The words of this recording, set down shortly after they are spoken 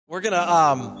We're going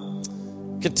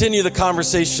to continue the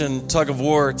conversation, tug of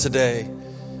war, today.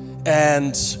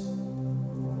 And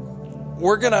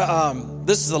we're going to,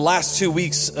 this is the last 2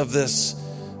 weeks of this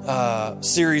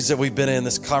series that we've been in,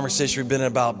 this conversation we've been in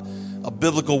about a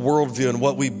biblical worldview and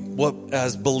what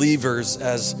as believers,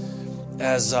 as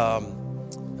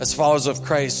followers of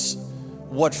Christ,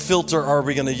 what filter are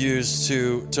we going to use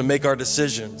to make our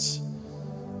decisions?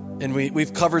 And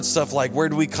we've covered stuff like, where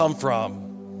do we come from?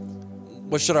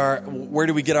 Where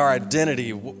do we get our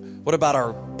identity? What about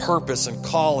our purpose and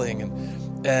calling?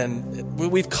 And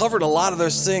we've covered a lot of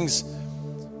those things.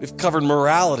 We've covered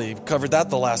morality. We've covered that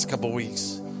the last couple of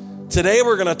weeks. Today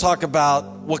we're going to talk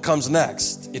about what comes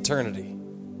next, eternity.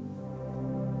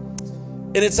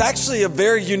 And it's actually a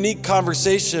very unique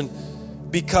conversation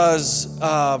because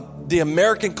the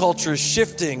American culture is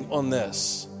shifting on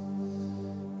this.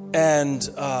 And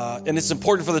it's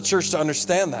important for the church to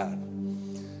understand that.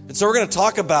 And so we're going to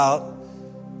talk about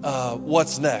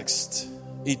what's next.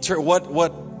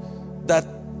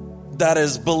 That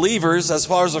is believers, as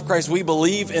followers of Christ, we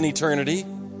believe in eternity.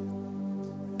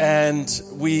 And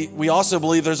we also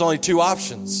believe there's only two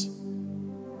options.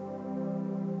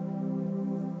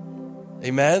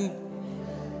 Amen?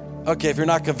 Okay, if you're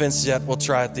not convinced yet, we'll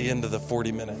try at the end of the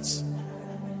 40 minutes.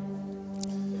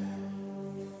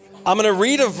 I'm going to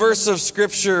read a verse of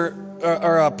Scripture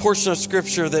or a portion of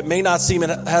Scripture that may not seem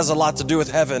it has a lot to do with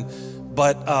heaven,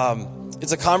 but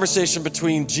it's a conversation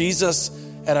between Jesus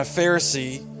and a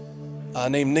Pharisee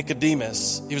named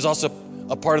Nicodemus. He was also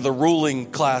a part of the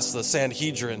ruling class, the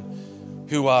Sanhedrin,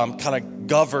 who kind of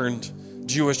governed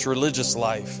Jewish religious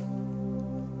life.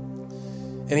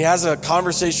 And he has a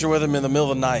conversation with him in the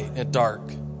middle of the night at dark.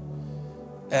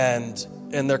 And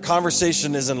their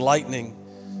conversation is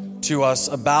enlightening to us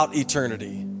about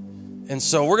eternity. And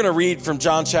so we're going to read from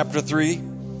John chapter 3. We're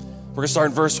going to start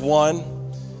in verse 1.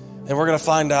 And we're going to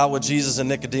find out what Jesus and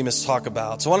Nicodemus talk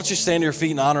about. So why don't you stand to your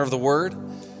feet in honor of the word?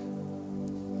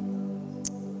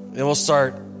 And we'll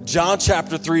start John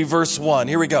chapter 3, verse 1.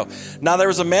 Here we go. Now there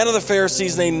was a man of the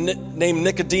Pharisees named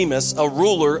Nicodemus, a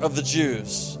ruler of the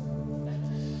Jews.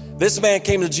 This man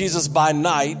came to Jesus by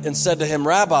night and said to him,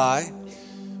 Rabbi,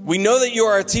 we know that you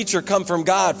are a teacher come from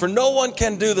God, for no one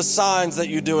can do the signs that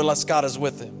you do unless God is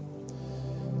with him.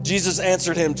 Jesus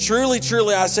answered him, Truly,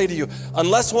 truly, I say to you,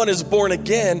 unless one is born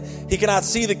again, he cannot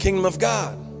see the kingdom of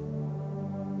God.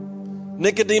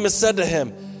 Nicodemus said to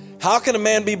him, How can a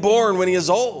man be born when he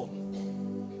is old?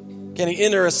 Can he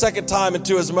enter a second time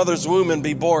into his mother's womb and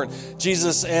be born?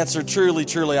 Jesus answered, Truly,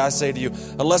 truly, I say to you,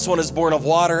 unless one is born of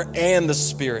water and the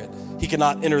Spirit, he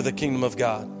cannot enter the kingdom of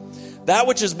God. That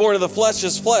which is born of the flesh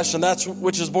is flesh, and that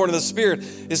which is born of the Spirit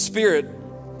is spirit.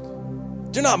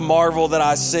 Do not marvel that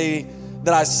I said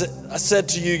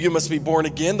to you, you must be born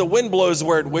again. The wind blows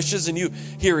where it wishes, and you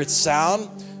hear its sound,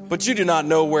 but you do not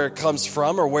know where it comes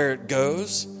from or where it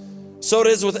goes. So it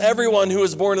is with everyone who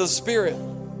is born of the Spirit.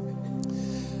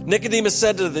 Nicodemus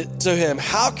said to him,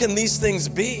 How can these things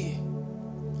be?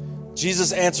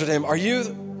 Jesus answered him, Are you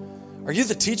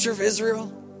the teacher of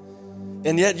Israel?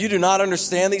 And yet you do not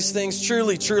understand these things?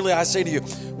 Truly, truly, I say to you,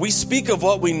 we speak of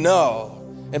what we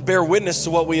know and bear witness to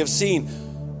what we have seen,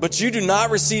 but you do not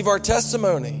receive our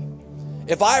testimony.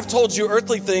 If I have told you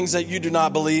earthly things that you do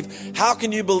not believe, how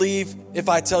can you believe if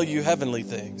I tell you heavenly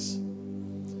things?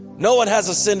 No one has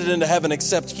ascended into heaven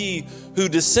except he who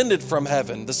descended from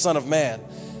heaven, the Son of Man.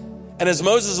 And as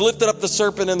Moses lifted up the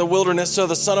serpent in the wilderness, so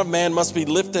the Son of Man must be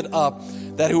lifted up,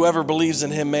 that whoever believes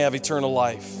in him may have eternal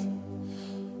life.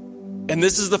 And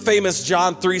this is the famous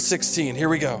John 3:16. Here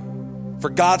we go. For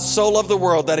God so loved the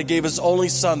world that he gave his only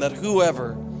Son, that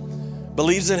whoever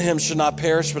believes in him should not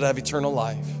perish but have eternal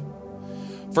life.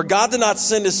 For God did not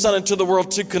send his Son into the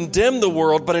world to condemn the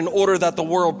world, but in order that the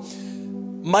world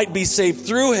might be saved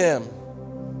through him.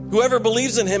 Whoever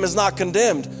believes in him is not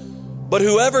condemned, but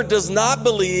whoever does not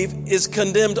believe is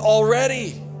condemned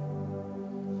already,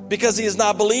 because he has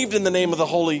not believed in the name of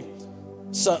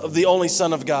the only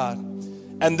Son of God.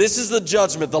 And this is the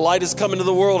judgment. The light has come into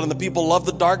the world, and the people love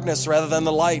the darkness rather than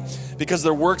the light, because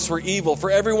their works were evil.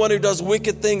 For everyone who does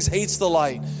wicked things hates the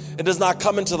light and does not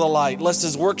come into the light, lest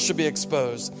his works should be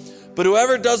exposed. But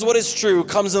whoever does what is true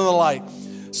comes into the light,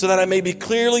 so that it may be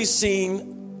clearly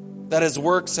seen that his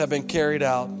works have been carried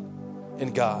out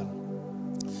in God.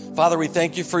 Father, we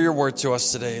thank you for your word to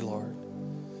us today, Lord.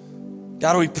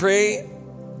 God, we pray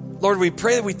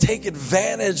that we take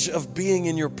advantage of being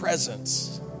in your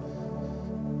presence.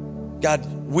 God,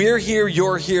 we're here,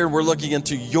 you're here, we're looking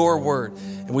into your word.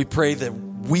 And we pray that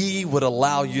we would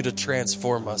allow you to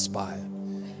transform us by it.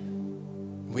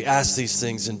 We ask these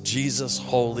things in Jesus'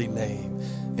 holy name.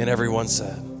 And everyone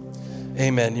said,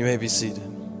 Amen. You may be seated.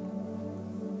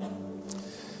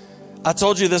 I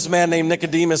told you this man named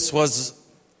Nicodemus was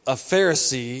a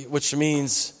Pharisee, which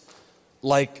means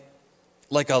like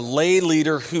a lay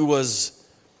leader who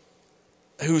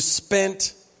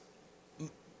spent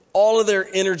all of their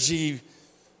energy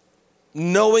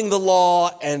knowing the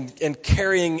law and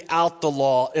carrying out the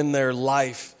law in their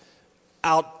life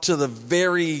out to the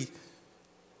very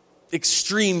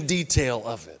extreme detail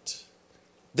of it.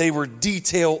 They were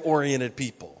detail-oriented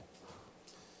people.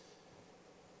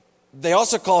 They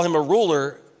also call him a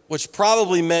ruler, which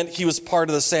probably meant he was part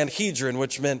of the Sanhedrin,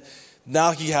 which meant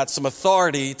now he had some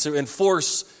authority to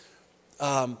enforce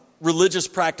religious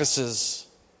practices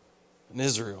in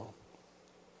Israel.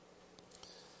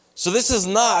 So this is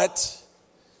not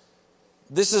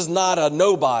a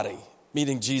nobody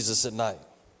meeting Jesus at night.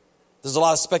 There's a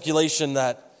lot of speculation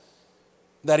that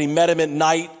he met him at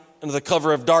night under the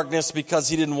cover of darkness because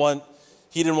he didn't want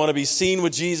to be seen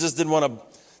with Jesus, didn't want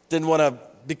to,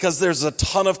 because there's a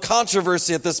ton of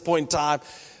controversy at this point in time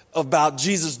about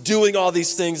Jesus doing all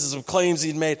these things and some claims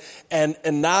he'd made. And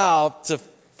now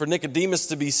for Nicodemus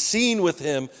to be seen with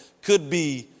him could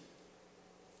be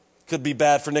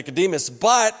bad for Nicodemus.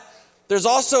 But there's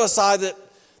also a side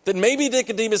that maybe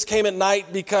Nicodemus came at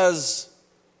night because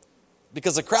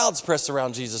the crowds pressed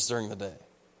around Jesus during the day.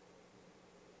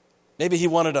 Maybe he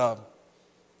wanted a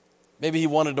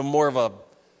more of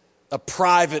a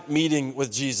private meeting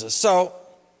with Jesus. So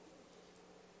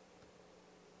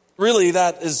really,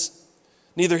 that is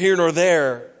neither here nor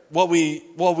there. What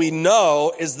we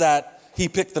know is that he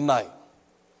picked the night.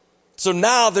 So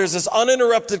now there's this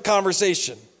uninterrupted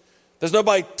conversation. There's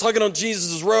nobody tugging on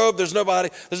Jesus' robe. There's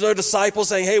no disciples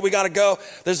saying, hey, we got to go.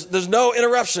 There's no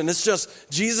interruption. It's just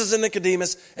Jesus and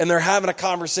Nicodemus, and they're having a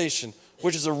conversation,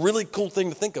 which is a really cool thing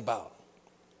to think about.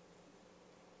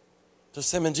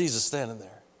 Just him and Jesus standing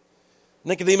there.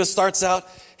 Nicodemus starts out,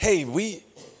 hey, we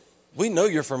know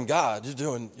you're from God.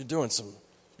 You're doing some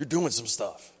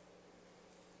stuff.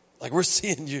 Like, we're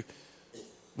seeing you.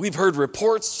 We've heard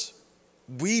reports.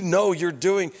 We know you're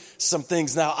doing some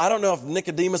things. Now, I don't know if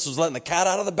Nicodemus was letting the cat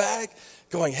out of the bag,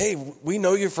 going, hey, we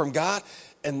know you're from God,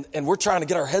 and we're trying to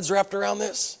get our heads wrapped around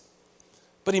this.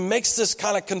 But he makes this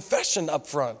kind of confession up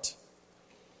front.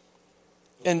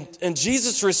 And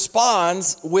Jesus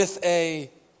responds with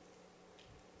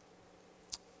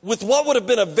what would have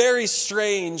been a very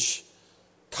strange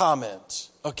comment.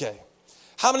 Okay.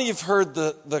 How many of you have heard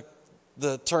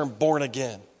the term born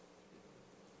again?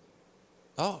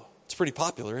 Oh, it's pretty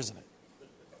popular, isn't it?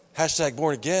 Hashtag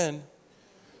born again.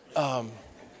 Do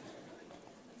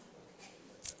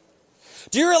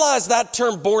you realize that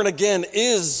term born again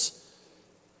is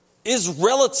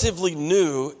relatively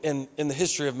new in the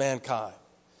history of mankind?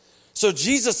 So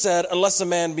Jesus said, unless a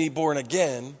man be born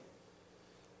again,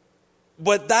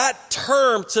 but that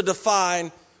term to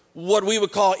define what we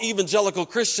would call evangelical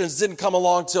Christians didn't come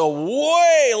along till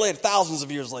way late, thousands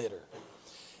of years later.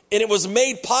 And it was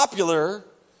made popular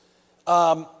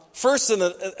first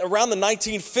around the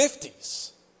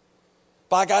 1950s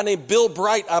by a guy named Bill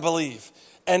Bright, I believe.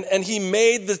 And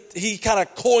he kind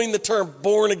of coined the term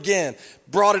born again,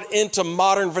 brought it into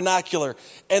modern vernacular.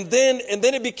 And then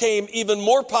it became even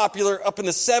more popular up in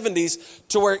the 70s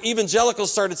to where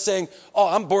evangelicals started saying, oh,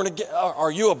 I'm born again.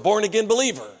 Are you a born again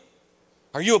believer?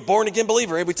 Are you a born again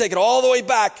believer? And we take it all the way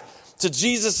back to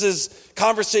Jesus's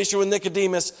conversation with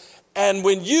Nicodemus. And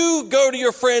when you go to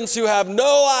your friends who have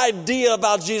no idea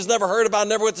about Jesus, never heard about,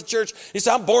 never went to church, you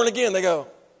say, I'm born again. They go,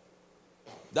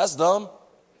 that's dumb.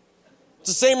 It's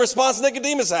the same response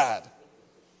Nicodemus had.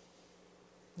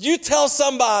 You tell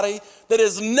somebody that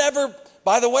has never,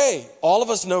 by the way, all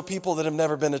of us know people that have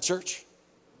never been to church.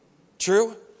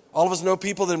 True? All of us know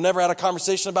people that have never had a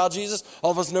conversation about Jesus.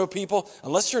 All of us know people,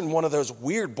 unless you're in one of those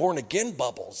weird born again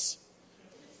bubbles.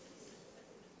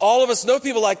 All of us know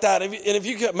people like that. And if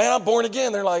you get, man, I'm born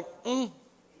again, they're like,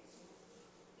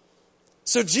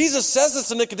 So Jesus says this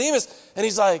to Nicodemus, and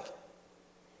he's like,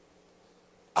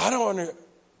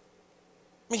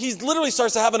 he literally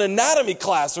starts to have an anatomy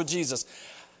class with Jesus.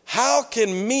 How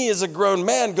can me as a grown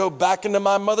man go back into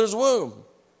my mother's womb?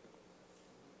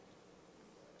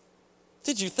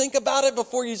 Did you think about it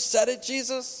before you said it,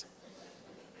 Jesus?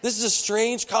 This is a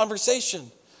strange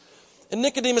conversation. And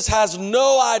Nicodemus has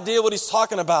no idea what he's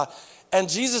talking about. And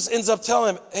Jesus ends up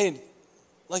telling him, hey,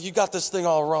 like you got this thing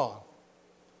all wrong.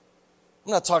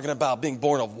 I'm not talking about being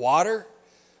born of water.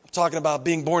 I'm talking about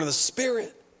being born of the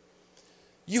Spirit.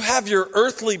 You have your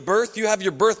earthly birth. You have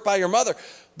your birth by your mother.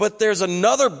 But there's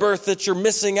another birth that you're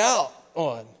missing out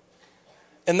on.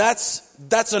 And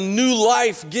that's a new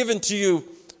life given to you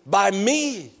by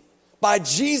me, by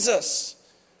Jesus.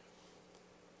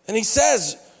 And he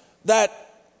says that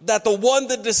the one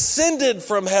that descended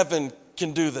from heaven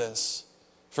can do this.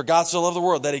 For God so loved the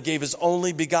world that he gave his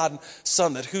only begotten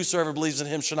Son, that whosoever believes in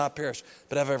him shall not perish,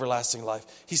 but have everlasting life.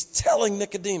 He's telling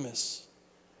Nicodemus,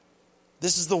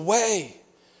 this is the way.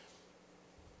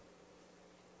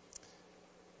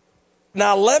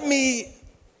 Now let me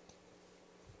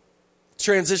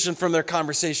transition from their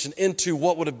conversation into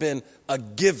what would have been a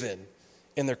given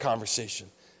in their conversation.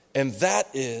 And that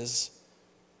is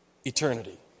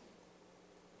eternity.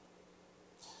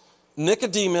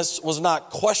 Nicodemus was not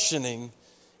questioning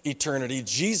eternity.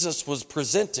 Jesus was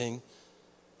presenting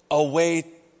a way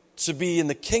to be in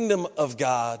the kingdom of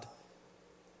God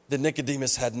that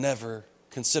Nicodemus had never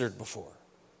considered before.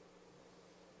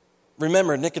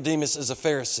 Remember, Nicodemus is a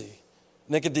Pharisee.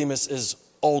 Nicodemus is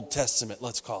Old Testament,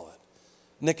 let's call it.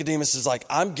 Nicodemus is like,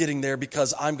 I'm getting there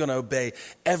because I'm going to obey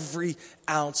every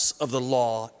ounce of the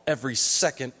law every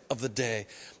second of the day.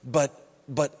 But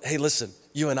hey, listen,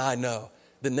 you and I know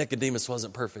that Nicodemus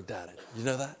wasn't perfect at it. You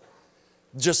know that?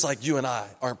 Just like you and I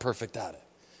aren't perfect at it.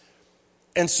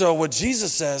 And so what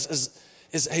Jesus says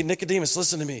is, hey, Nicodemus,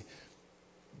 listen to me.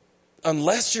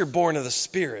 Unless you're born of the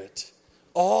Spirit,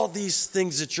 all these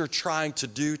things that you're trying to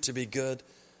do to be good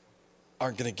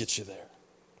aren't going to get you there.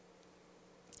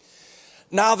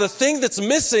 Now, the thing that's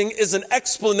missing is an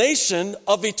explanation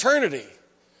of eternity,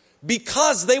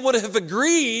 because they would have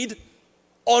agreed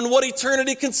on what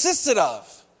eternity consisted of.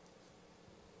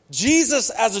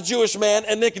 Jesus as a Jewish man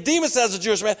and Nicodemus as a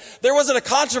Jewish man, there wasn't a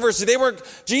controversy.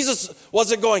 Jesus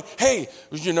wasn't going, hey,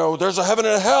 there's a heaven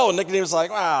and a hell. And Nicodemus was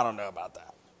like, well, I don't know about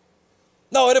that.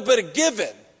 No, it had been a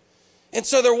given. And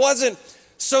so there wasn't,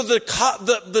 so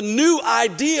the new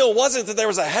idea wasn't that there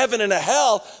was a heaven and a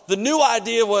hell. The new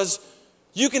idea was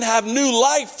you can have new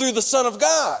life through the Son of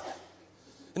God.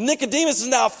 And Nicodemus is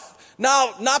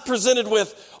now not presented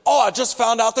with, I just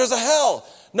found out there's a hell.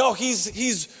 No,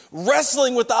 he's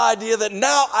wrestling with the idea that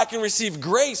now I can receive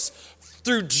grace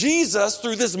through Jesus,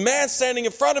 through this man standing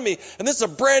in front of me. And this is a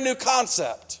brand new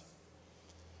concept.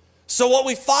 So what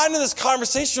we find in this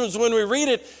conversation is when we read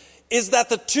it is that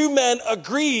the two men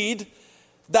agreed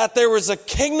that there was a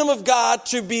kingdom of God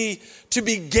to be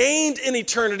gained in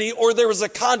eternity, or there was a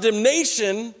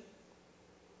condemnation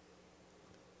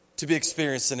to be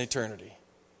experienced in eternity.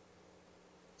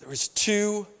 There was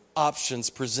two options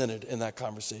presented in that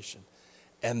conversation,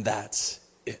 and that's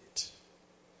it.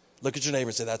 Look at your neighbor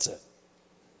and say, that's it.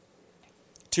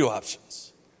 Two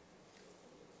options.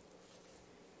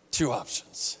 Two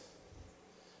options.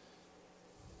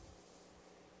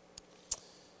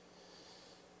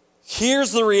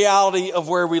 Here's the reality of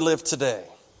where we live today.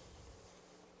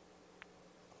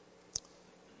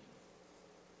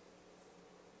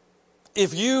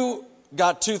 If you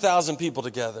got 2,000 people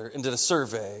together and did a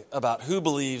survey about who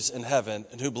believes in heaven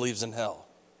and who believes in hell,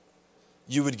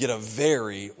 you would get a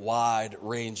very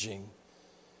wide-ranging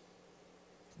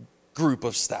group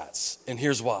of stats. And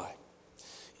here's why.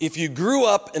 If you grew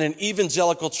up in an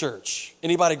evangelical church,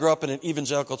 anybody grew up in an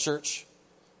evangelical church?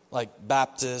 Like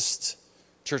Baptist,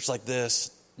 church like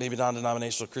this, maybe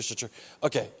non-denominational Christian church.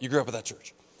 Okay, you grew up at that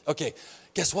church. Okay,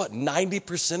 guess what?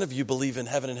 90% of you believe in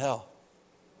heaven and hell.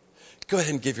 Go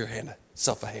ahead and give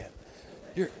yourself a hand.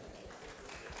 Yeah,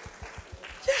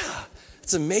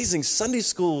 it's amazing. Sunday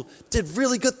school did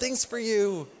really good things for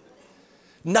you.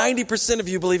 90% of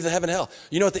you believe in heaven and hell.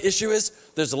 You know what the issue is?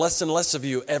 There's less and less of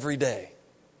you every day.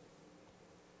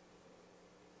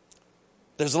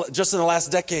 Just in the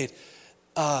last decade,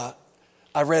 I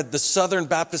read the Southern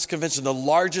Baptist Convention, the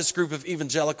largest group of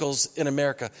evangelicals in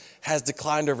America, has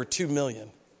declined over 2 million in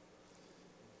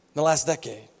the last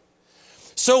decade.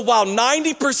 So while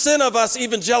 90% of us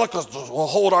evangelicals will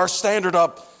hold our standard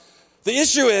up, the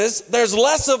issue is there's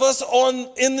less of us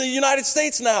in the United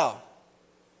States now.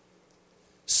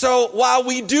 So while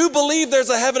we do believe there's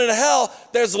a heaven and a hell,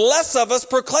 there's less of us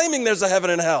proclaiming there's a heaven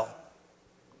and a hell.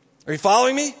 Are you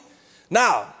following me?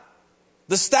 Now,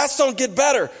 the stats don't get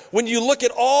better. When you look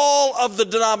at all of the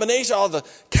denomination, all the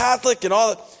Catholic and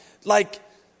all, like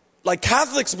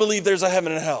Catholics believe there's a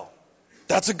heaven and a hell.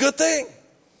 That's a good thing.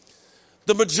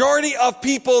 The majority of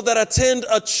people that attend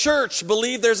a church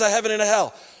believe there's a heaven and a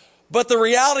hell. But the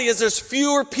reality is there's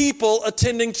fewer people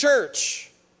attending church.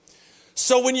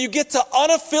 So when you get to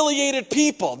unaffiliated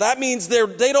people, that means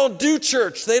they don't do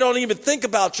church. They don't even think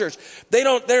about church.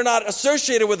 They're not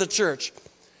associated with a church.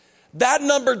 That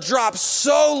number drops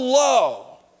so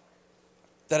low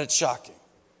that it's shocking.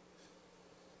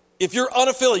 If you're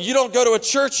unaffiliated, you don't go to a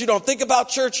church, you don't think about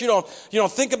church, you don't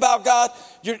think about God,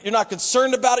 you're not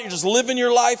concerned about it, you're just living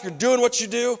your life, you're doing what you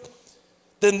do,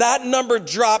 then that number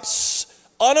drops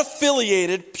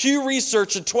unaffiliated, Pew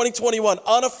Research in 2021,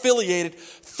 unaffiliated,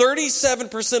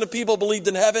 37% of people believed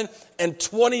in heaven and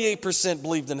 28%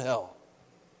 believed in hell.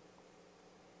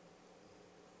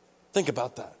 Think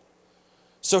about that.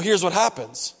 So here's what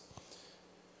happens.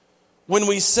 When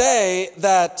we say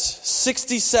that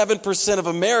 67% of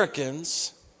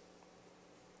Americans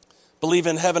believe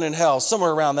in heaven and hell,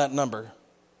 somewhere around that number,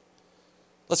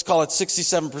 let's call it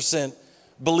 67%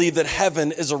 believe that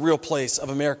heaven is a real place of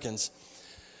Americans.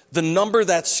 The number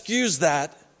that skews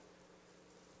that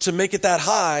to make it that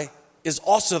high is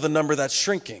also the number that's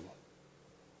shrinking.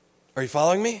 Are you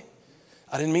following me?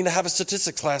 I didn't mean to have a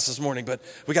statistics class this morning, but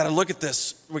we got to look at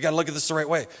this. We got to look at this the right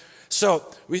way. So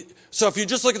if you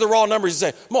just look at the raw numbers,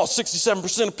 you say, well,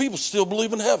 67% of people still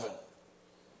believe in heaven.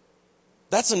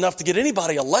 That's enough to get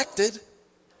anybody elected,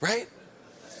 right?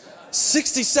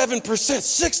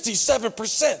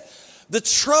 67%. The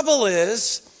trouble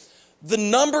is, the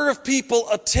number of people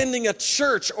attending a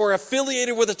church or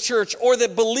affiliated with a church or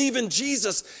that believe in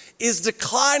Jesus is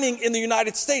declining in the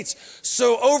United States.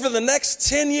 So over the next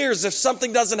 10 years, if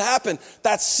something doesn't happen,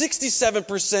 that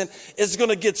 67% is going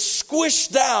to get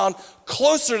squished down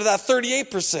closer to that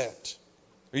 38%.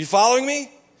 Are you following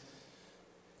me?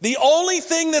 The only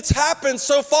thing that's happened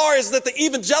so far is that the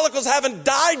evangelicals haven't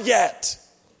died yet.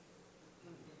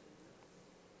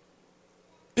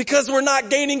 Because we're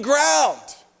not gaining ground.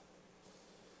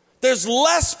 There's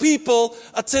less people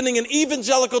attending an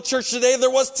evangelical church today than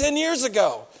there was 10 years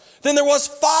ago, than there was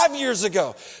 5 years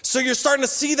ago. So you're starting to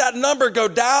see that number go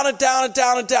down and down and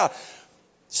down and down.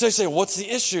 So you say, what's the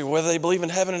issue? Whether they believe in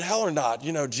heaven and hell or not.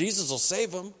 You know, Jesus will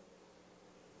save them.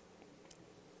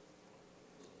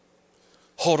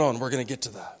 Hold on, we're going to get to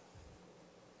that.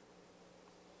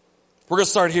 We're going to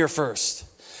start here first.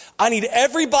 I need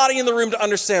everybody in the room to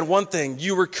understand one thing.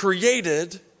 You were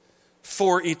created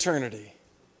for eternity.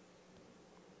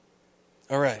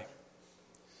 All right.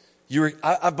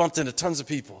 I've bumped into tons of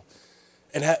people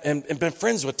and been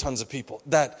friends with tons of people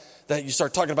that you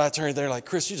start talking about eternity. They're like,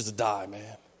 Chris, you just die,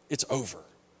 man. It's over.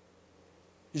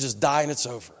 You just die and it's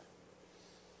over.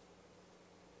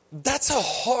 That's a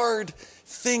hard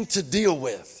thing to deal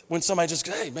with when somebody just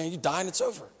goes, hey, man, you die and it's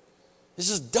over. It's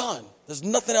just done. There's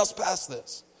nothing else past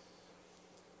this.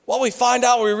 Well, we find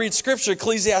out when we read Scripture,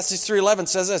 Ecclesiastes 3:11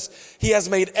 says this, He has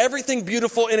made everything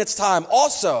beautiful in its time.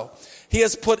 Also, He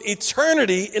has put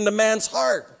eternity into man's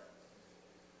heart.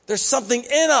 There's something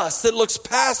in us that looks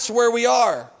past where we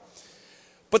are.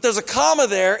 But there's a comma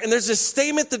there, and there's this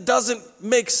statement that doesn't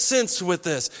make sense with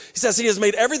this. He says, He has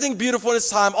made everything beautiful in its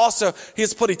time. Also, He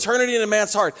has put eternity into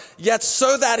man's heart, yet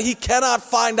so that he cannot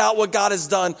find out what God has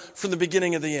done from the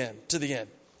beginning of the end to the end.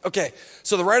 Okay,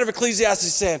 so the writer of Ecclesiastes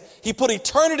is saying, He put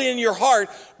eternity in your heart,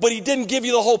 but He didn't give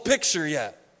you the whole picture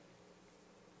yet.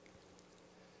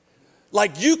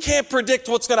 Like, you can't predict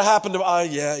what's going to happen to,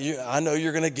 I know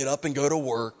you're going to get up and go to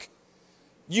work.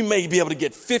 You may be able to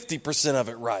get 50% of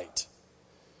it right.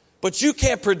 But you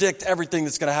can't predict everything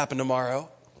that's going to happen tomorrow.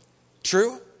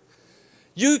 True?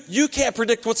 You can't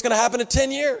predict what's going to happen in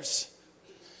 10 years.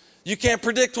 You can't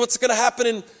predict what's going to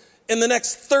happen in the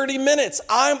next 30 minutes.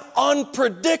 I'm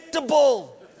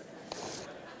unpredictable.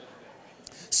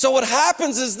 So what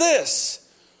happens is this.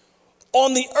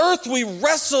 On the earth, we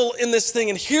wrestle in this thing,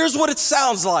 and here's what it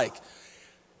sounds like.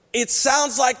 It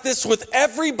sounds like this with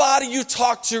everybody you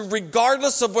talk to,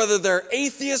 regardless of whether they're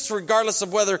atheists, regardless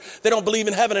of whether they don't believe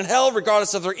in heaven and hell,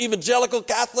 regardless of they're evangelical,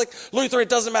 Catholic, Lutheran, it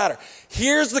doesn't matter.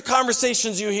 Here's the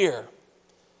conversations you hear.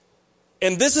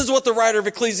 And this is what the writer of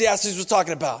Ecclesiastes was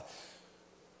talking about.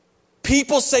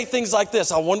 People say things like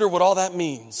this, I wonder what all that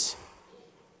means.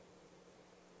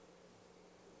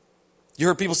 You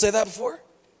heard people say that before?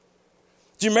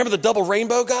 Do you remember the double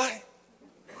rainbow guy?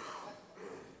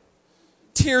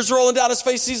 Tears rolling down his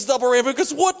face, sees the double rainbow,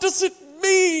 because what does it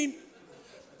mean?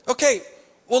 Okay,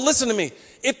 well, listen to me.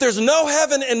 If there's no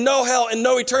heaven and no hell and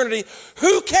no eternity,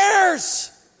 who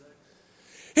cares?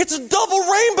 It's a double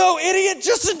rainbow, idiot.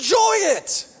 Just enjoy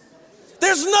it.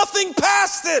 There's nothing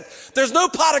past it. There's no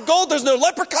pot of gold. There's no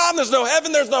leprechaun. There's no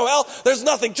heaven. There's no hell. There's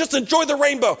nothing. Just enjoy the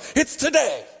rainbow. It's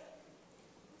today.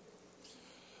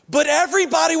 But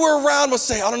everybody we're around will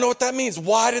say, I don't know what that means.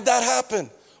 Why did that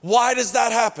happen? Why does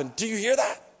that happen? Do you hear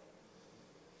that?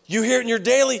 You hear it in your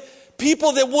daily.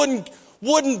 People that wouldn't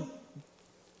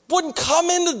come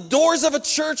into the doors of a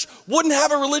church, wouldn't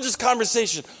have a religious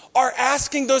conversation, are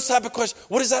asking those type of questions.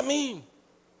 What does that mean?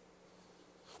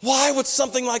 Why would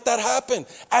something like that happen?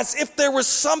 As if there was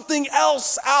something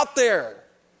else out there.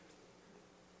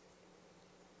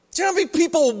 Do you know how many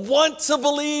people want to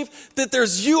believe that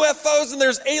there's UFOs and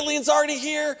there's aliens already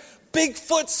here?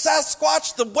 Bigfoot,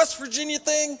 Sasquatch, the West Virginia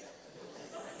thing.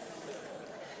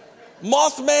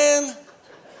 Mothman.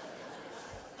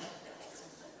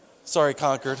 Sorry,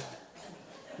 Concord.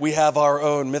 We have our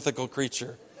own mythical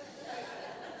creature.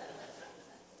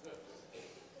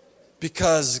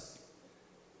 Because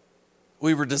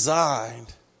we were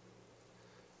designed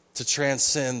to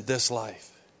transcend this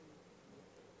life.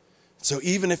 So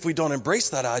even if we don't embrace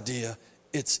that idea,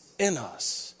 it's in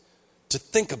us to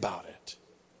think about it.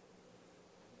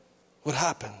 What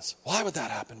happens? Why would that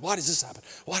happen? Why does this happen?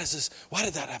 Why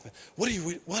did that happen?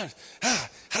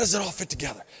 How does it all fit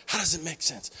together? How does it make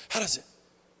sense? How does it?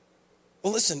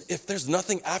 Well, listen, if there's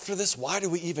nothing after this, why do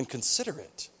we even consider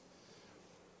it?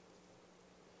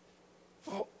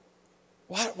 Well,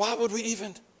 why would we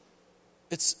even?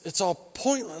 It's all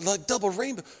pointless, like double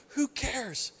rainbow. Who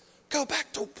cares? Go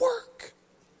back to work.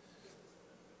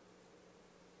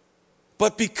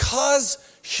 But because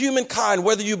humankind,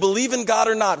 whether you believe in God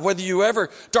or not, whether you ever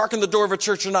darken the door of a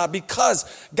church or not,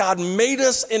 because God made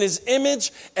us in his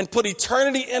image and put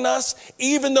eternity in us,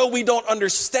 even though we don't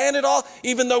understand it all,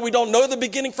 even though we don't know the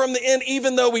beginning from the end,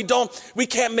 even though we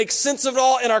can't make sense of it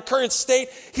all in our current state,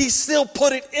 he still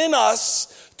put it in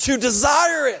us to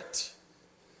desire it.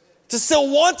 To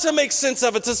still want to make sense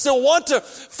of it, to still want to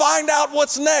find out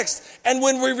what's next. And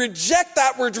when we reject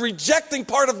that, we're rejecting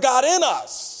part of God in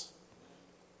us.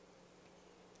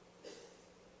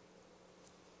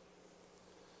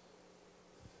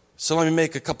 So let me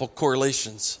make a couple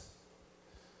correlations.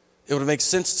 It would make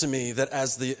sense to me that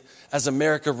as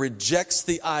America rejects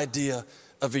the idea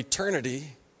of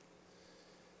eternity,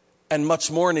 and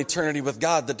much more in eternity with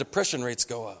God, the depression rates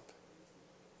go up.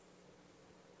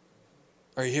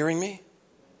 Are you hearing me?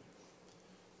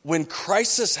 When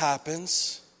crisis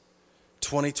happens,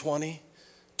 2020,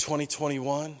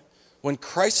 2021, when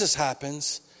crisis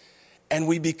happens and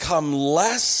we become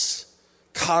less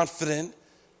confident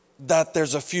that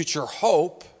there's a future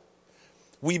hope,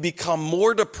 we become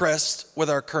more depressed with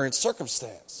our current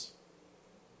circumstance.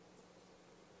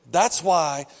 That's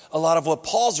why a lot of what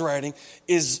Paul's writing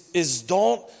is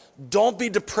don't be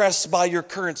depressed by your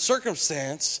current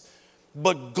circumstance,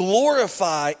 but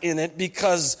glorify in it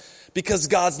because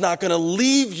God's not going to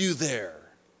leave you there.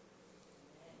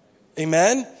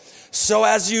 Amen? So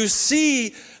as you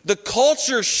see the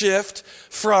culture shift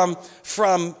from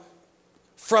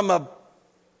a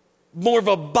more of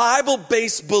a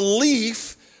Bible-based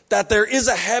belief that there is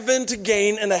a heaven to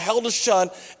gain and a hell to shun,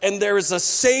 and there is a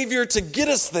Savior to get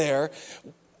us there,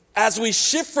 as we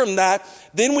shift from that,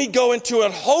 then we go into a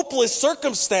hopeless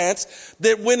circumstance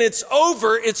that when it's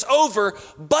over,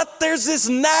 but there's this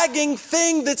nagging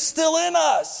thing that's still in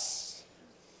us.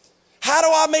 How do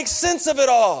I make sense of it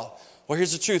all? Well,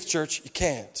 here's the truth, church. You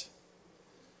can't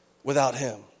without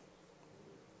him.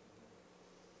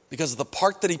 Because the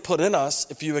part that he put in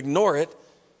us, if you ignore it,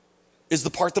 is the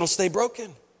part that'll stay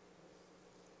broken.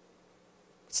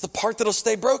 It's the part that'll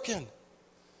stay broken.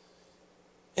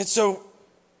 And so,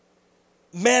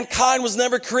 mankind was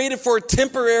never created for a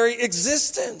temporary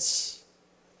existence.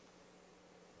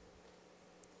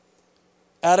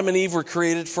 Adam and Eve were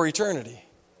created for eternity,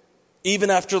 even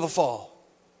after the fall,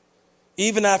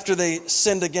 even after they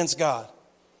sinned against God.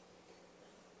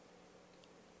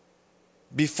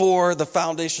 Before the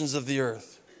foundations of the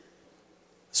earth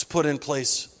is put in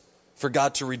place for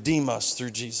God to redeem us through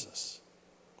Jesus.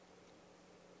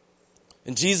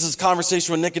 In Jesus'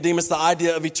 conversation with Nicodemus, the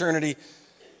idea of eternity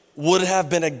would have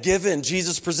been a given.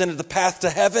 Jesus presented the path to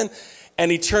heaven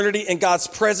and eternity in God's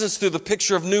presence through the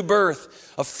picture of new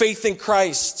birth, of faith in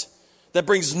Christ that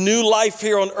brings new life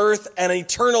here on earth and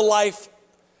eternal life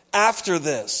after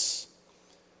this.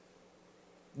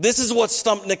 This is what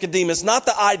stumped Nicodemus, not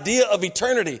the idea of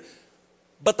eternity,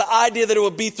 but the idea that it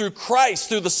would be through Christ,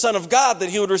 through the Son of God, that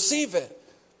he would receive it.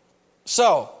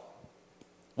 So,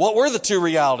 what were the two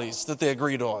realities that they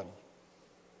agreed on?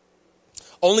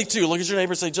 Only two. Look at your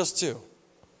neighbor and say, just two.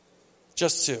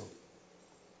 Just two.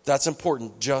 That's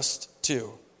important. Just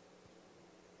two.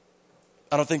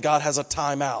 I don't think God has a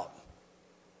timeout.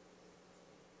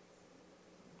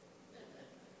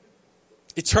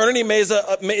 Eternity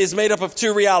is made up of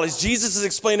two realities. Jesus is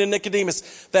explaining to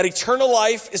Nicodemus that eternal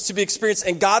life is to be experienced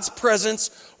in God's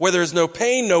presence where there is no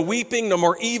pain, no weeping, no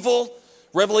more evil.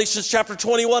 Revelation chapter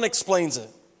 21 explains it.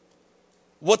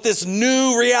 What this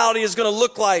new reality is going to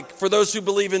look like for those who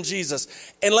believe in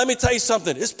Jesus. And let me tell you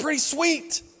something. It's pretty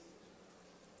sweet.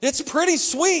 It's pretty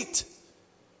sweet.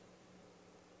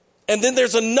 And then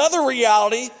there's another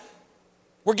reality.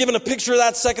 We're given a picture of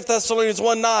that, 2 Thessalonians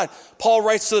 1:9. Paul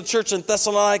writes to the church in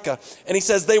Thessalonica, and he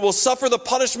says, they will suffer the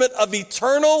punishment of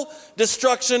eternal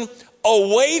destruction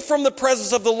away from the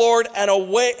presence of the Lord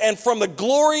and from the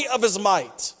glory of his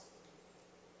might.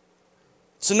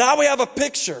 So now we have a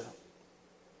picture.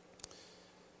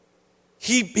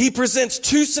 He presents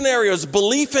two scenarios: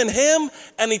 belief in him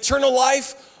and eternal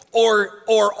life, or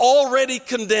already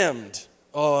condemned.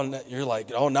 Oh, and you're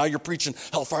like, oh, now you're preaching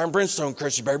hellfire and brimstone,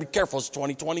 Chris. You better be careful. It's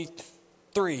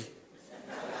 2023. If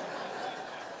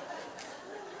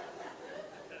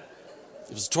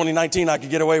it was 2019, I could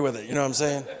get away with it. You know what I'm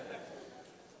saying?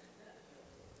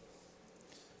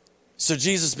 So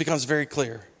Jesus becomes very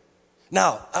clear.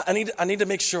 Now, I need to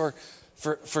make sure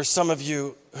for some of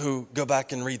you who go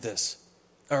back and read this.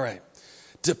 All right.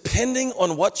 Depending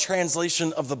on what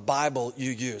translation of the Bible you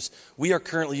use, we are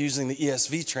currently using the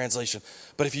ESV translation.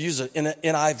 But if you use an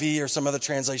NIV or some other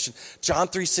translation, John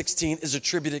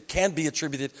 3:16 can be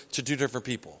attributed to two different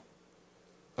people.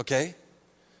 Okay?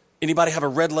 Anybody have a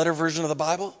red letter version of the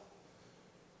Bible?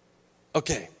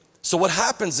 Okay. So what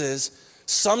happens is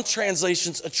some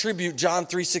translations attribute John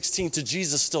 3:16 to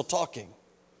Jesus still talking.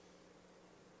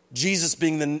 Jesus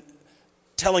being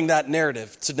telling that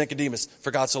narrative to Nicodemus,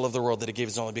 for God so loved the world that he gave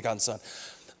his only begotten son.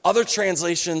 Other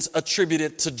translations attribute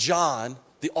it to John,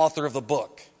 the author of the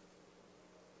book.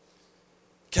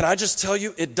 Can I just tell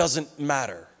you, it doesn't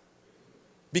matter.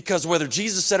 Because whether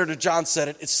Jesus said it or John said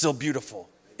it, it's still beautiful.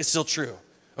 It's still true.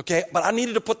 Okay? But I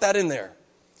needed to put that in there.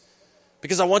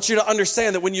 Because I want you to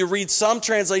understand that when you read some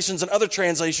translations and other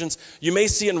translations, you may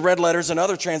see it in red letters, and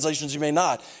other translations you may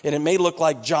not. And it may look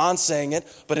like John saying it,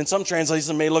 but in some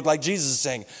translations it may look like Jesus is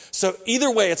saying it. So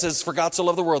either way, it says, for God so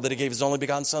loved the world that he gave his only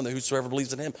begotten son, that whosoever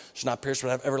believes in him should not perish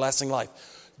but have everlasting life.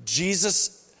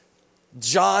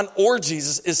 John or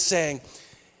Jesus is saying,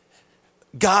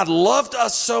 God loved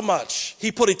us so much.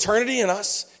 He put eternity in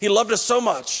us. He loved us so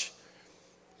much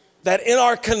that in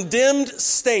our condemned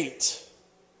state,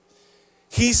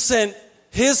 he sent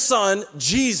his son,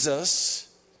 Jesus,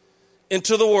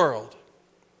 into the world.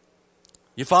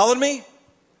 You followed me?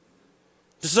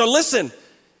 So listen,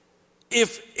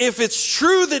 if it's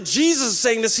true that Jesus is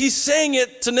saying this, he's saying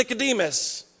it to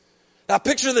Nicodemus. Now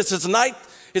picture this, it's night,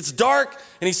 it's dark,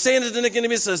 and he's saying it to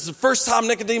Nicodemus. It's the first time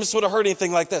Nicodemus would have heard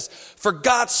anything like this. For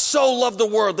God so loved the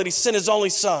world that he sent his only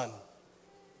son.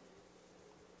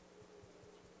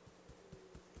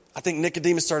 I think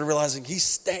Nicodemus started realizing he's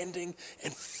standing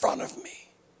in front of me.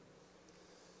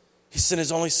 He sent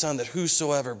his only son that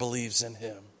whosoever believes in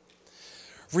him.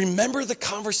 Remember the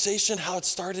conversation, how it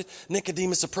started?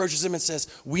 Nicodemus approaches him and says,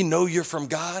 we know you're from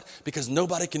God because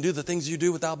nobody can do the things you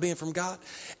do without being from God.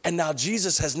 And now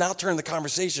Jesus has now turned the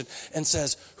conversation and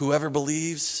says, whoever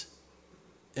believes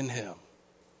in him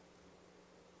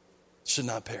should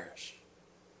not perish,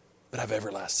 but have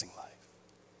everlasting life.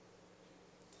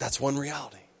 That's one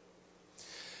reality.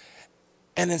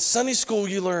 And in Sunday school,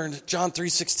 you learned John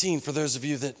 3:16 for those of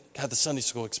you that had the Sunday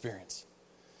school experience.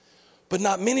 But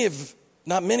not many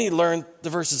learned the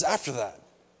verses after that.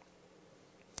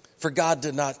 For God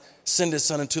did not send his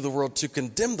son into the world to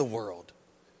condemn the world,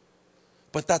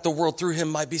 but that the world through him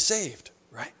might be saved,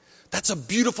 right? That's a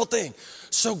beautiful thing.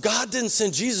 So God didn't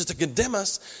send Jesus to condemn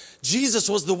us. Jesus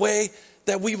was the way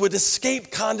that we would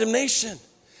escape condemnation.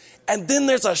 And then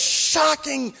there's a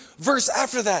shocking verse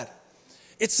after that.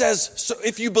 It says, so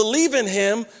if you believe in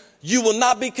him, you will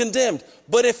not be condemned.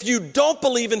 But if you don't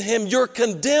believe in him, you're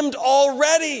condemned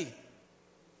already.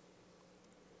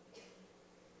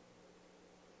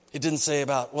 It didn't say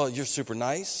about, well, you're super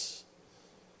nice.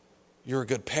 You're a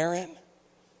good parent.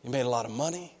 You made a lot of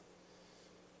money.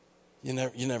 You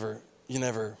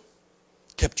never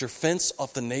kept your fence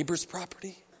off the neighbor's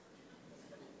property.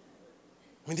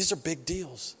 I mean, these are big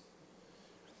deals.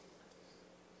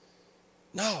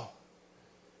 No.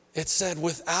 It said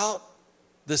without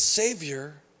the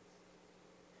Savior,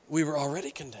 we were already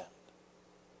condemned.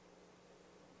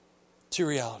 Two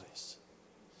realities.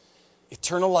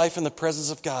 Eternal life in the presence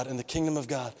of God, in the kingdom of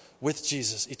God with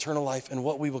Jesus. Eternal life in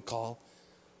what we would call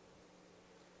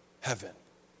heaven.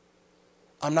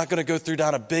 I'm not going to go through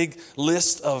down a big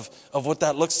list of what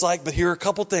that looks like, but here are a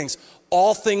couple things.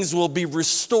 All things will be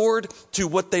restored to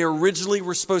what they originally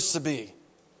were supposed to be.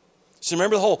 So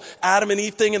remember the whole Adam and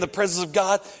Eve thing in the presence of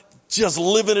God? Just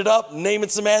living it up, naming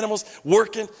some animals,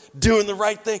 working, doing the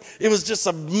right thing. It was just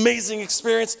an amazing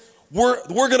experience. We're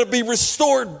going to be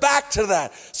restored back to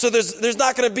that. So there's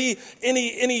not going to be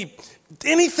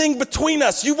anything between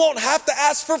us. You won't have to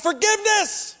ask for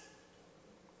forgiveness.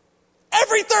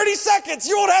 Every 30 seconds,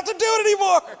 you won't have to do it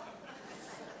anymore.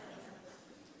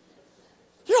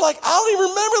 You're like, I don't even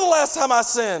remember the last time I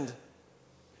sinned.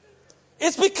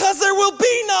 It's because there will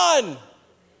be none.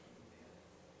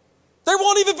 There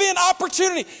won't even be an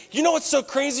opportunity. You know what's so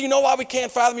crazy? You know why we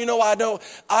can't fathom? You know why I know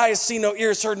eye has seen, no ear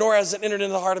has heard, nor has it entered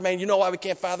into the heart of man? You know why we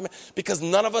can't fathom it? Because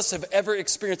none of us have ever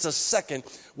experienced a second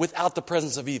without the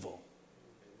presence of evil.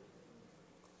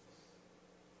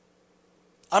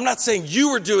 I'm not saying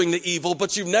you were doing the evil,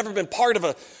 but you've never been part of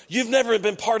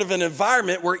an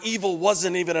environment where evil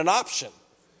wasn't even an option.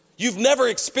 You've never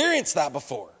experienced that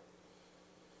before.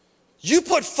 You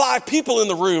put 5 people in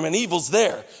the room and evil's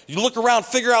there. You look around,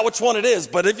 figure out which one it is.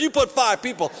 But if you put 5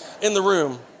 people in the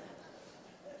room,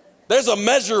 there's a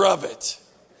measure of it.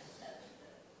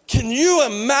 Can you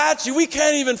imagine? We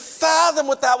can't even fathom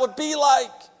what that would be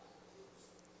like.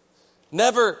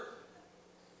 Never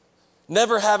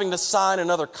having to sign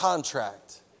another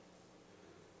contract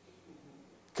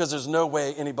because there's no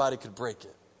way anybody could break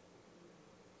it.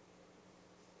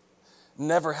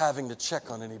 Never having to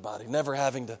check on anybody, never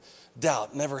having to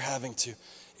doubt, never having to.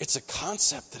 It's a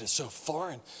concept that is so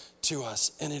foreign to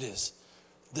us, and it is.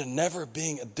 There never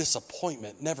being a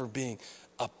disappointment, never being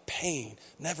a pain,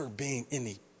 never being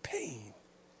any pain.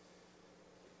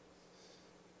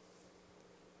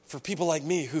 For people like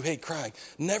me who hate crying,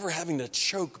 never having to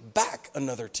choke back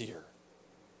another tear.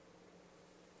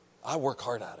 I work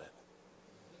hard at it.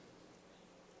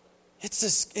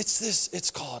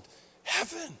 It's called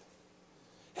heaven.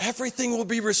 Everything will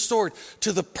be restored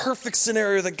to the perfect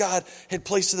scenario that God had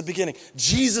placed at the beginning.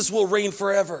 Jesus will reign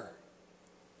forever.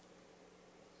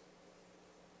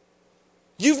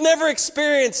 You've never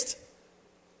experienced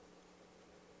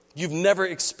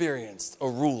a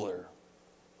ruler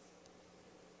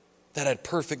that had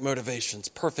perfect motivations,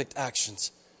 perfect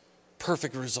actions,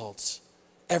 perfect results.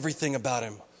 Everything about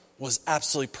him was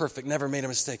absolutely perfect, never made a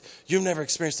mistake. You've never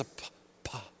experienced a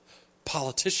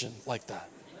politician like that.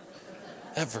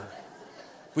 Ever.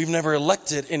 We've never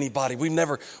elected anybody. We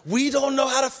don't know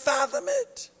how to fathom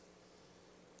it.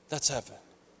 That's heaven.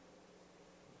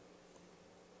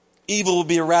 Evil will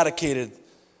be eradicated.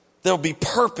 There'll be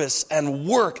purpose and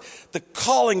work. The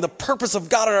calling, the purpose of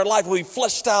God in our life will be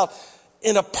fleshed out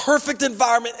in a perfect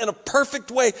environment, in a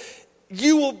perfect way.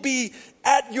 You will be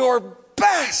at your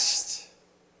best.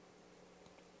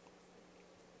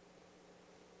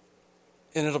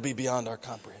 And it'll be beyond our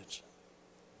comprehension.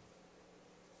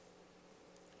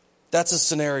 That's a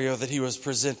scenario that he was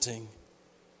presenting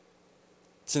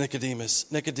to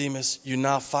Nicodemus. Nicodemus, you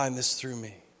now find this through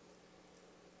me.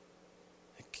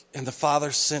 And the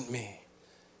Father sent me,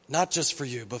 not just for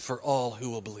you, but for all who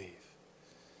will believe.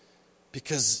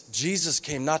 Because Jesus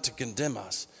came not to condemn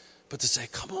us, but to say,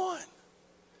 come on.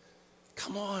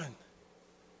 Come on.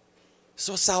 This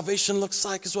is what salvation looks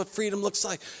like. This is what freedom looks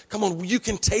like. Come on, you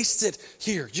can taste it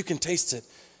here. You can taste it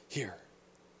here.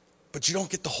 But you don't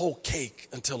get the whole cake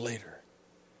until later.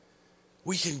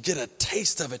 We can get a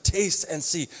taste of it. Taste and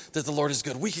see that the Lord is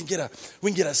good. We can get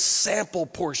a sample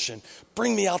portion.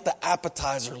 Bring me out the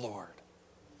appetizer, Lord.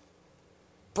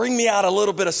 Bring me out a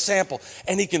little bit of sample.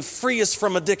 And he can free us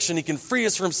from addiction. He can free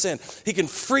us from sin. He can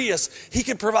free us. He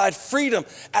can provide freedom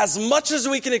as much as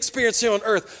we can experience here on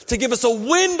earth to give us a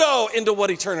window into what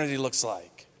eternity looks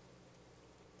like.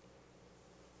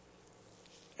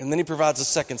 And then he provides a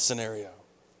second scenario.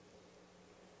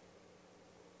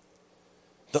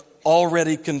 The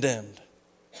already condemned.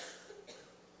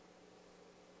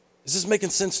 Is this making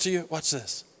sense to you? Watch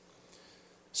this.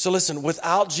 So listen,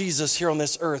 without Jesus here on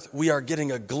this earth, we are getting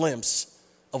a glimpse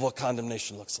of what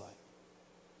condemnation looks like.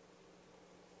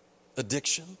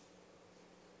 Addiction.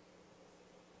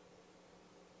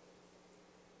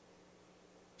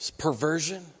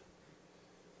 Perversion.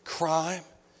 Crime.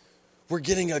 We're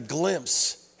getting a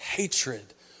glimpse. Hatred.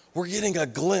 We're getting a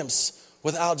glimpse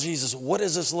without Jesus. What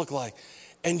does this look like?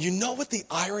 And you know what the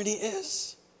irony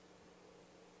is?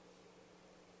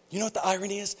 You know what the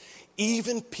irony is?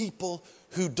 Even people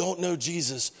who don't know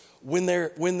Jesus, when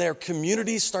their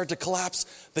communities start to collapse,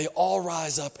 they all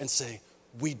rise up and say,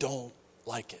 we don't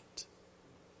like it.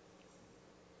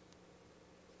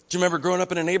 Do you remember growing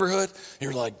up in a neighborhood? And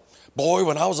you're like, boy,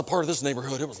 when I was a part of this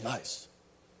neighborhood, it was nice.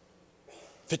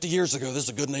 50 years ago, this is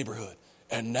a good neighborhood.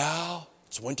 And now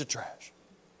it's went to trash.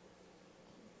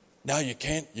 Now you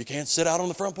can't sit out on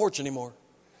the front porch anymore.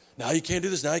 Now you can't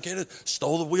do this. Now you can't do this.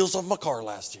 Stole the wheels off my car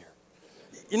last year.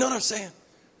 You know what I'm saying?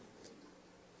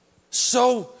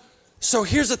 So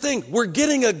here's the thing. We're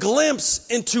getting a glimpse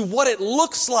into what it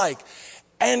looks like.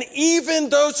 And even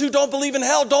those who don't believe in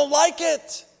hell don't like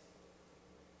it.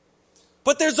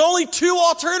 But there's only two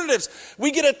alternatives.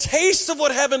 We get a taste of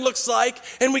what heaven looks like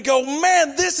and we go,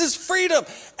 man, this is freedom.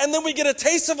 And then we get a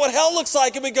taste of what hell looks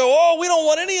like and we go, oh, we don't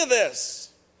want any of this.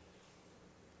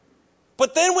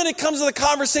 But then when it comes to the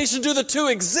conversation, do the two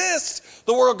exist?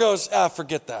 The world goes,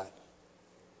 forget that.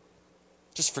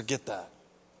 Just forget that.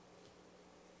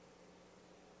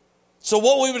 So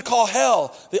what we would call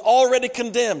hell, the already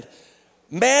condemned.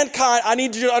 Mankind, I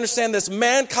need you to understand this,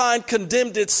 mankind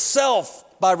condemned itself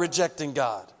by rejecting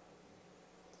God.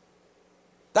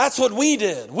 That's what we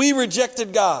did. We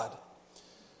rejected God.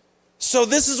 So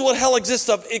this is what hell exists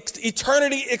of,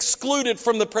 eternity excluded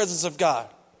from the presence of God.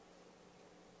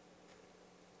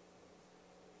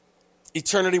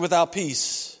 Eternity without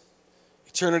peace.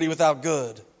 Eternity without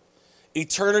good.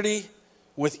 Eternity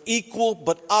with equal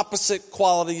but opposite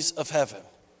qualities of heaven.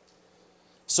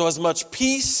 So as much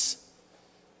peace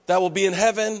that will be in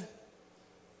heaven,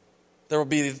 there will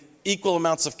be equal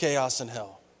amounts of chaos in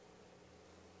hell.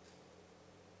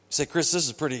 You say, Chris, this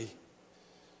is pretty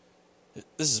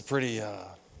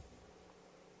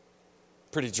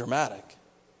dramatic.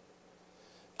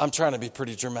 I'm trying to be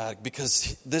pretty dramatic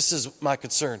because this is my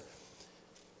concern.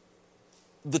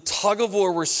 The tug of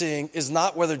war we're seeing is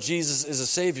not whether Jesus is a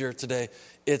Savior today.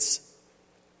 It's,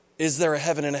 is there a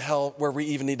heaven and a hell where we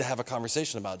even need to have a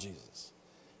conversation about Jesus?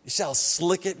 You see how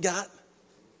slick it got?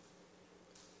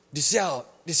 Do you see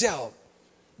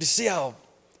how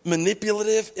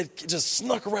manipulative it just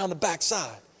snuck around the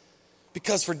backside?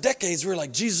 Because for decades we were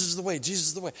like, Jesus is the way, Jesus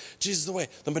is the way, Jesus is the way.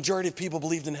 The majority of people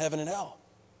believed in heaven and hell.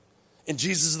 And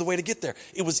Jesus is the way to get there.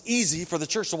 It was easy for the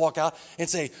church to walk out and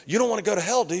say, you don't want to go to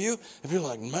hell, do you? And people are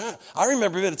like, man, I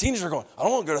remember being a teenager going, I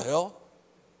don't want to go to hell.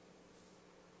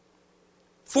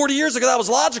 40 years ago, that was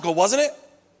logical, wasn't it?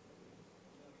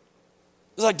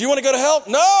 It's like, do you want to go to hell?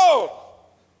 No,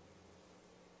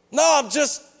 I'm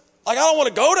just, like, I don't want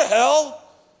to go to hell.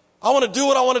 I want to do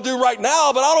what I want to do right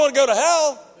now, but I don't want to go to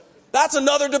hell. That's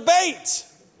another debate.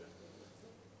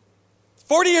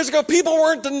 40 years ago, people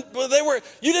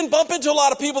you didn't bump into a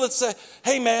lot of people that say,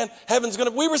 hey man, heaven's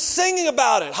we were singing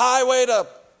about it. Highway to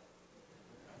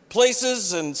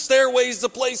places and stairways to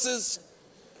places.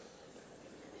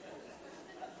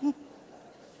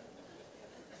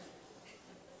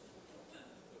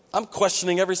 I'm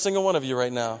questioning every single one of you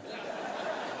right now.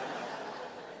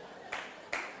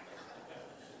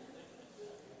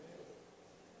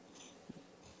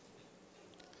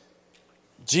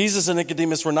 Jesus and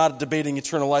Nicodemus were not debating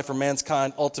eternal life or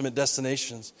mankind ultimate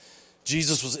destinations.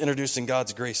 Jesus was introducing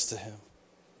God's grace to him.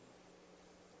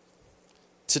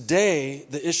 Today,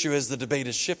 the issue is the debate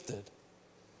is shifted.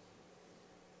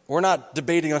 We're not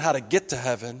debating on how to get to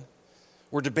heaven.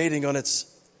 We're debating on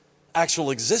its actual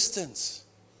existence.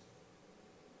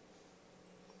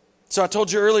 So I told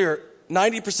you earlier,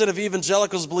 90% of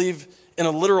evangelicals believe in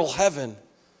a literal heaven,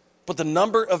 but the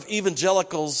number of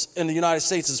evangelicals in the United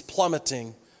States is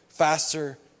plummeting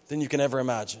faster than you can ever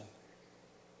imagine.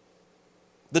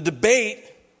 The debate,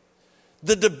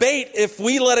 if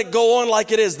we let it go on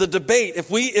like it is,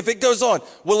 if it goes on,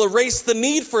 will erase the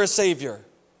need for a Savior.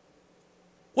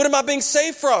 What am I being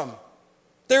saved from?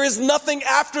 There is nothing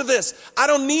after this. I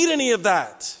don't need any of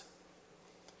that.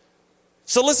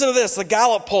 So listen to this, the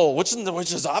Gallup poll, which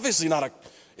is obviously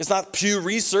it's not Pew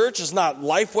Research, it's not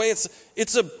Lifeway,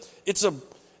 it's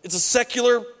a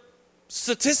secular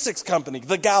statistics company,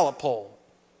 the Gallup poll.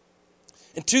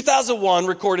 In 2001,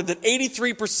 recorded that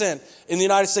 83% in the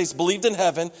United States believed in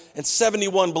heaven and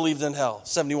 71% believed in hell.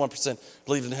 71%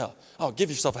 believed in hell. Oh, give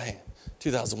yourself a hand.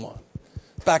 2001.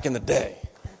 Back in the day.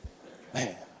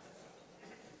 Man.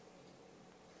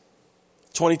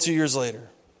 22 years later.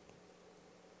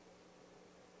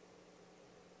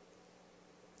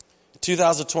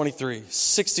 2023,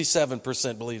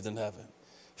 67% believed in heaven.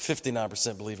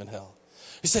 59% believe in hell.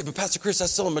 You say, but Pastor Chris,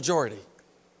 that's still a majority.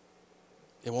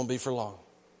 It won't be for long.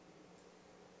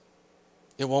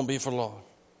 It won't be for long.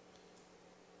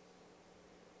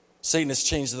 Satan has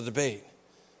changed the debate.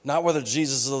 Not whether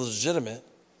Jesus is legitimate.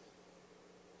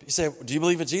 You say, do you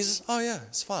believe in Jesus? Oh yeah,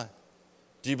 it's fine.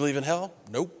 Do you believe in hell?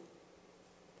 Nope.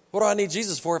 What do I need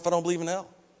Jesus for if I don't believe in hell?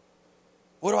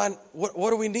 What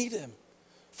do we need him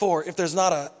for if there's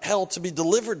not a hell to be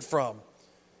delivered from?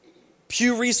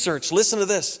 Pew Research, listen to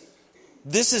this.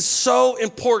 This is so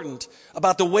important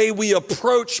about the way we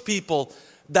approach people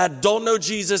that don't know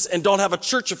Jesus and don't have a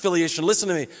church affiliation. Listen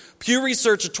to me. Pew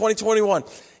Research of 2021.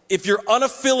 If you're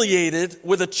unaffiliated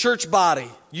with a church body,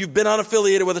 you've been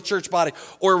unaffiliated with a church body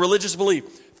or a religious belief,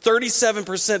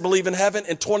 37% believe in heaven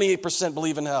and 28%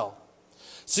 believe in hell.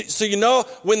 So you know,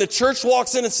 when the church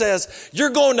walks in and says, you're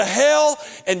going to hell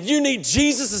and you need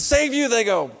Jesus to save you, they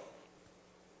go,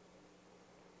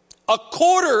 a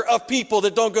quarter of people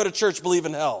that don't go to church believe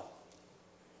in hell.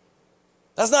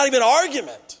 That's not even an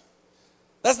argument.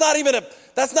 That's not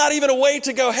even a way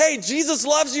to go, hey, Jesus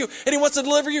loves you and he wants to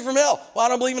deliver you from hell. Well, I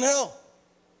don't believe in hell.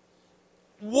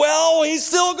 Well, he's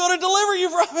still going to deliver you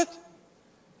from it.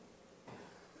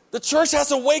 The church has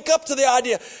to wake up to the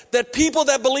idea that people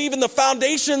that believe in the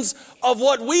foundations of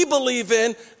what we believe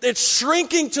in, it's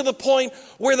shrinking to the point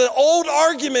where the old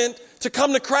argument to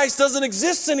come to Christ doesn't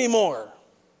exist anymore.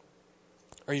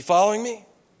 Are you following me?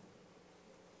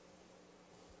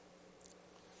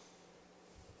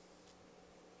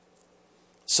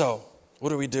 So, what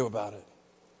do we do about it?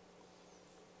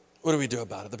 What do we do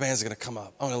about it? The band's going to come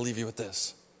up. I'm going to leave you with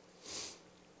this.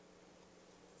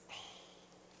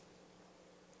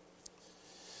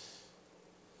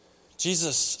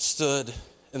 Jesus stood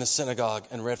in the synagogue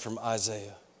and read from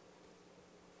Isaiah.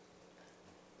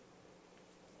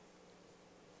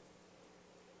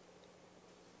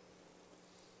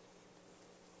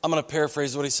 I'm going to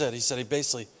paraphrase what he said. He said,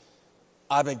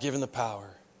 I've been given the power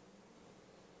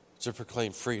to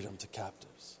proclaim freedom to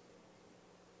captives,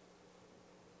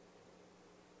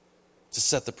 to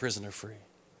set the prisoner free,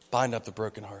 bind up the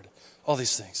brokenhearted, all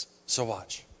these things. So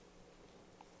watch.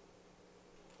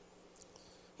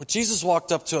 When Jesus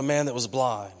walked up to a man that was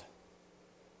blind,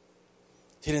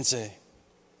 he didn't say,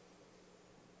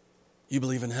 you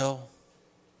believe in hell?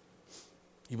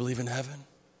 You believe in heaven?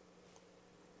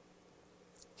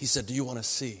 He said, do you want to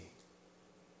see?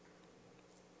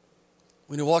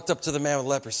 When he walked up to the man with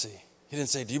leprosy, he didn't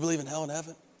say, do you believe in hell and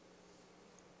heaven?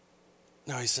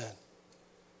 No, he said,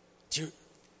 he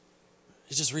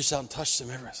just reached out and touched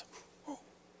him. Everyone said, whoa.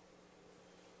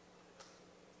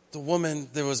 The woman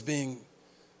that was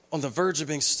on the verge of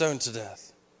being stoned to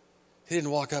death, he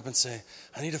didn't walk up and say,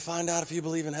 I need to find out if you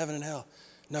believe in heaven and hell.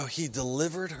 No, he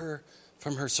delivered her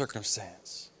from her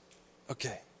circumstance.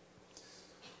 Okay.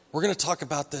 We're going to talk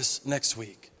about this next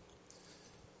week.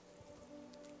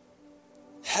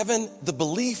 Heaven, the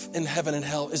belief in heaven and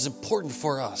hell is important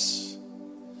for us.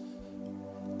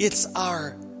 It's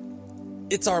our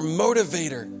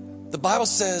motivator. The Bible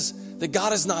says that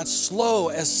God is not slow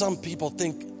as some people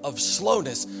think of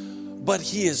slowness, but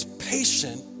he is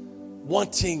patient,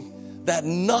 wanting that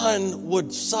none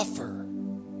would suffer.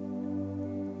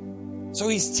 So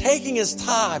he's taking his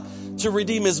time to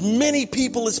redeem as many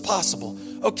people as possible.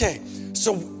 Okay,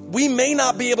 so we may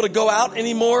not be able to go out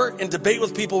anymore and debate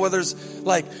with people whether there's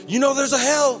there's a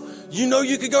hell.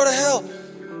 You could go to hell.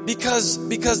 Because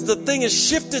the thing has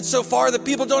shifted so far that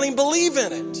people don't even believe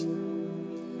in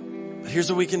it. But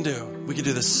here's what we can do. We can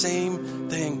do the same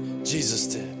thing Jesus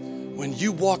did. When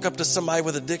you walk up to somebody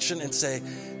with addiction and say,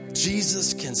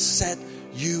 Jesus can set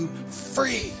you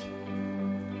free.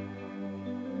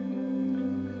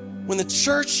 When the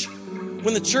church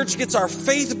gets our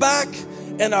faith back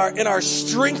and our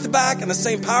strength back, and the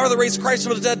same power that raised Christ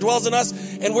from the dead dwells in us,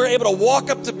 and we're able to walk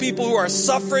up to people who are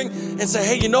suffering and say,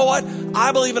 hey, you know what?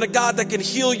 I believe in a God that can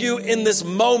heal you in this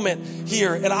moment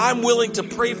here, and I'm willing to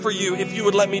pray for you if you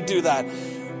would let me do that.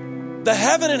 The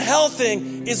heaven and hell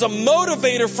thing is a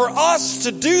motivator for us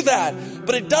to do that,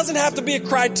 but it doesn't have to be a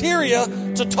criteria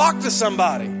to talk to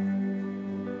somebody.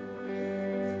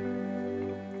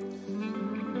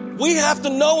 We have to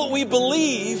know what we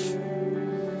believe,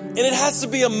 and it has to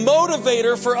be a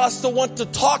motivator for us to want to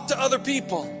talk to other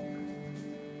people.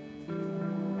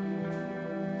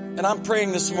 And I'm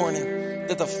praying this morning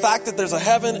that the fact that there's a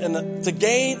heaven to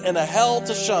gain and a hell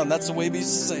to shun, that's the way we used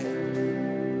to say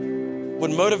it,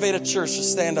 would motivate a church to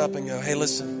stand up and go, hey,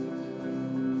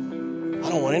 listen, I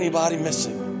don't want anybody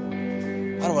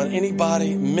missing. I don't want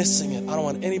anybody missing it. I don't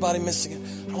want anybody missing it.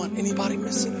 I don't want anybody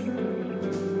missing it.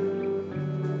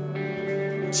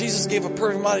 Jesus gave a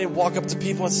perfect mind to walk up to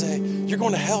people and say, you're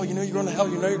going to hell. You know you're going to hell.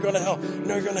 You know you're going to hell. You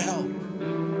know you're going to hell.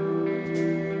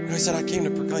 And he said, I came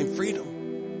to proclaim freedom.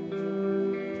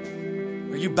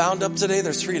 Are you bound up today?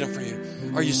 There's freedom for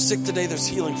you. Are you sick today? There's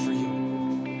healing for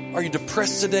you. Are you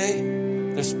depressed today?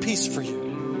 There's peace for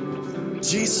you.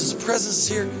 Jesus' presence is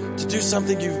here to do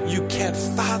something you can't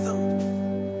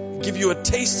fathom. Give you a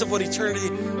taste of what eternity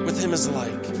with him is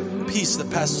like. Peace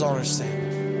that passes all understanding.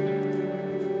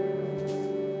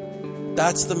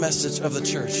 That's the message of the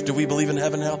church. Do we believe in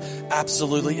heaven and hell?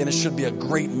 Absolutely. And it should be a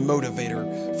great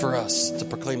motivator for us to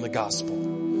proclaim the gospel.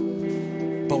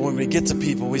 But when we get to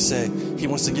people, we say, he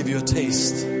wants to give you a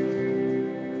taste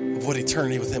of what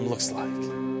eternity with him looks like.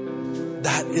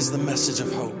 That is the message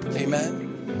of hope.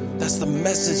 Amen? That's the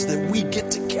message that we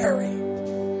get to carry.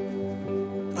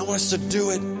 And I want us to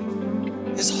do it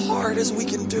as hard as we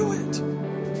can do it.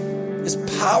 As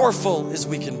powerful as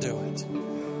we can do it.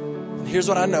 And here's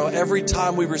what I know. Every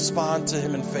time we respond to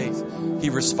him in faith, he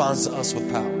responds to us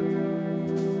with power.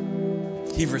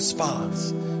 He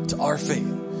responds to our faith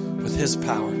with his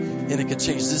power. And it could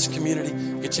change this community.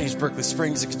 It could change Berkeley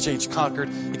Springs. It could change Concord.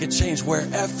 It could change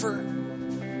wherever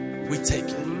we take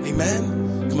it.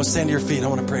 Amen? Come on, stand to your feet. I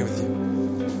want to pray with you.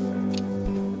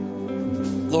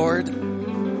 Lord,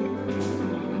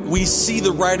 we see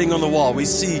the writing on the wall. We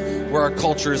see where our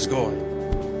culture is going.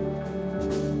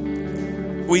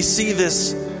 We see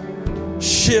this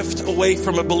shift away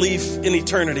from a belief in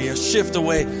eternity, a shift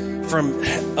away from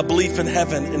a belief in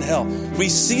heaven and hell. We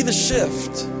see the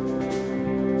shift.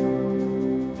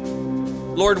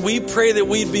 Lord, we pray that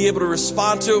we'd be able to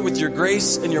respond to it with your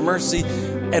grace and your mercy,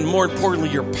 and more importantly,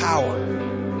 your power.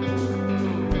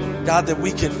 God, that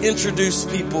we can introduce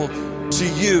people to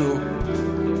you,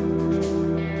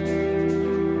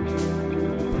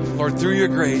 Lord, through your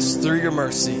grace, through your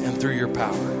mercy, and through your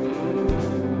power.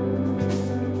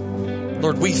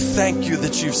 Lord, we thank you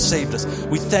that you've saved us.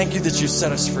 We thank you that you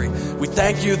set us free. We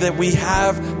thank you that we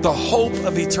have the hope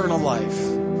of eternal life.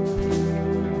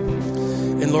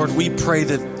 And Lord, we pray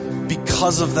that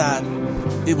because of that,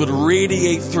 it would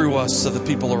radiate through us to the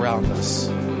people around us.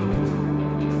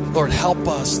 Lord, help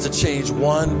us to change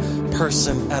one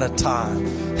person at a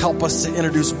time. Help us to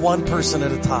introduce one person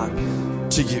at a time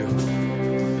to you.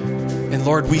 And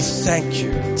Lord, we thank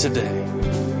you today.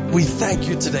 We thank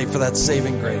you today for that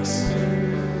saving grace.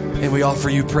 And we offer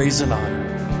you praise and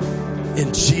honor.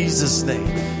 In Jesus' name.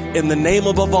 In the name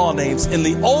above all names. In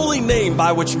the only name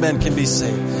by which men can be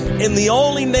saved. In the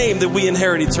only name that we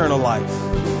inherit eternal life.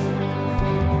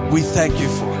 We thank you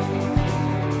for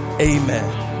it.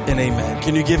 Amen and amen.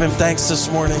 Can you give him thanks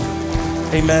this morning?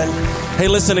 Amen. Hey,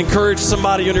 listen, encourage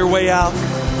somebody on your way out.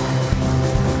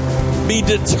 Be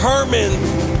determined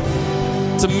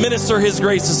to minister his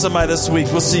grace to somebody this week.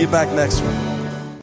 We'll see you back next week.